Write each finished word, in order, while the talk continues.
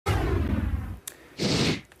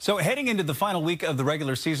So heading into the final week of the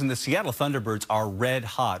regular season, the Seattle Thunderbirds are red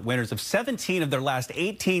hot. Winners of 17 of their last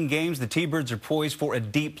 18 games, the T-Birds are poised for a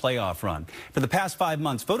deep playoff run. For the past 5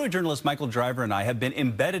 months, photojournalist Michael Driver and I have been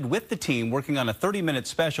embedded with the team working on a 30-minute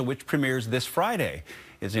special which premieres this Friday.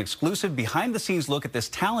 It's an exclusive behind-the-scenes look at this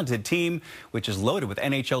talented team, which is loaded with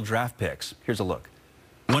NHL draft picks. Here's a look.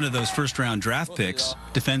 One of those first-round draft picks,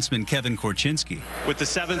 defenseman Kevin Korchinski. With the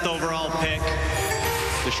 7th overall pick,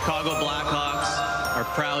 the Chicago Blackhawks are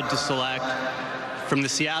proud to select from the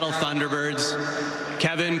Seattle Thunderbirds,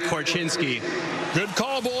 Kevin Korchinski. Good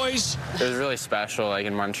call, boys. It was really special, like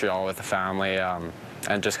in Montreal with the family,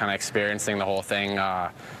 and just kind of experiencing the whole thing.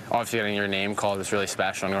 Obviously getting your name called is really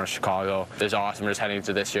special, and going to Chicago is awesome. Just heading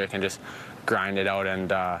into this year, I can just grind it out and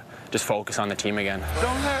just focus on the team again.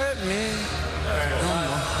 Don't hurt me.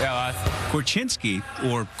 Korchinski,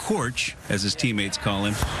 or Korch, as his teammates call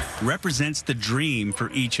him, represents the dream for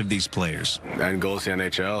each of these players. And goes to the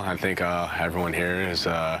NHL. I think everyone here is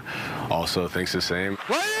also thinks the same.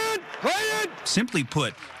 Simply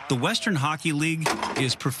put, the Western Hockey League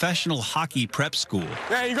is professional hockey prep school.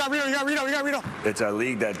 Yeah, you got Reno. It's a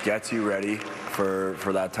league that gets you ready for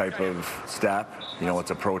that type of step. You know,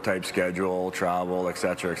 it's a pro-type schedule, travel,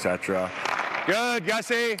 etc., etc. Good,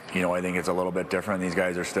 Gussie. You know, I think it's a little bit different. These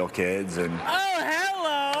guys are still kids, and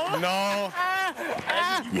Oh, hello. no,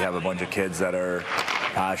 you have a bunch of kids that are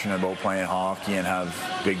passionate about playing hockey and have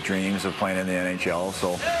big dreams of playing in the NHL.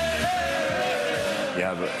 So you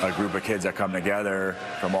have a group of kids that come together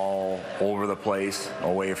from all over the place,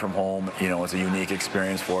 away from home. You know, it's a unique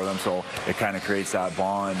experience for them. So it kind of creates that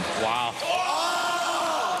bond. Wow.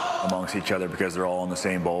 Amongst each other because they're all in the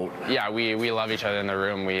same boat. Yeah, we love each other in the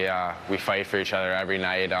room. We fight for each other every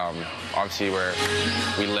night. Obviously,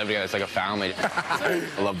 we live together. It's like a family. I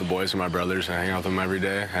love the boys and my brothers. I hang out with them every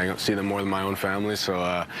day. See them more than my own family.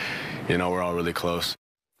 So, you know, we're all really close.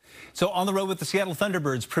 So On the Road with the Seattle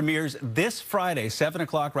Thunderbirds premieres this Friday, 7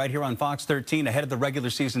 o'clock, right here on Fox 13, ahead of the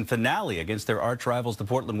regular season finale against their arch rivals, the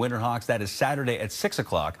Portland Winterhawks. That is Saturday at 6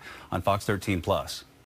 o'clock on Fox 13+.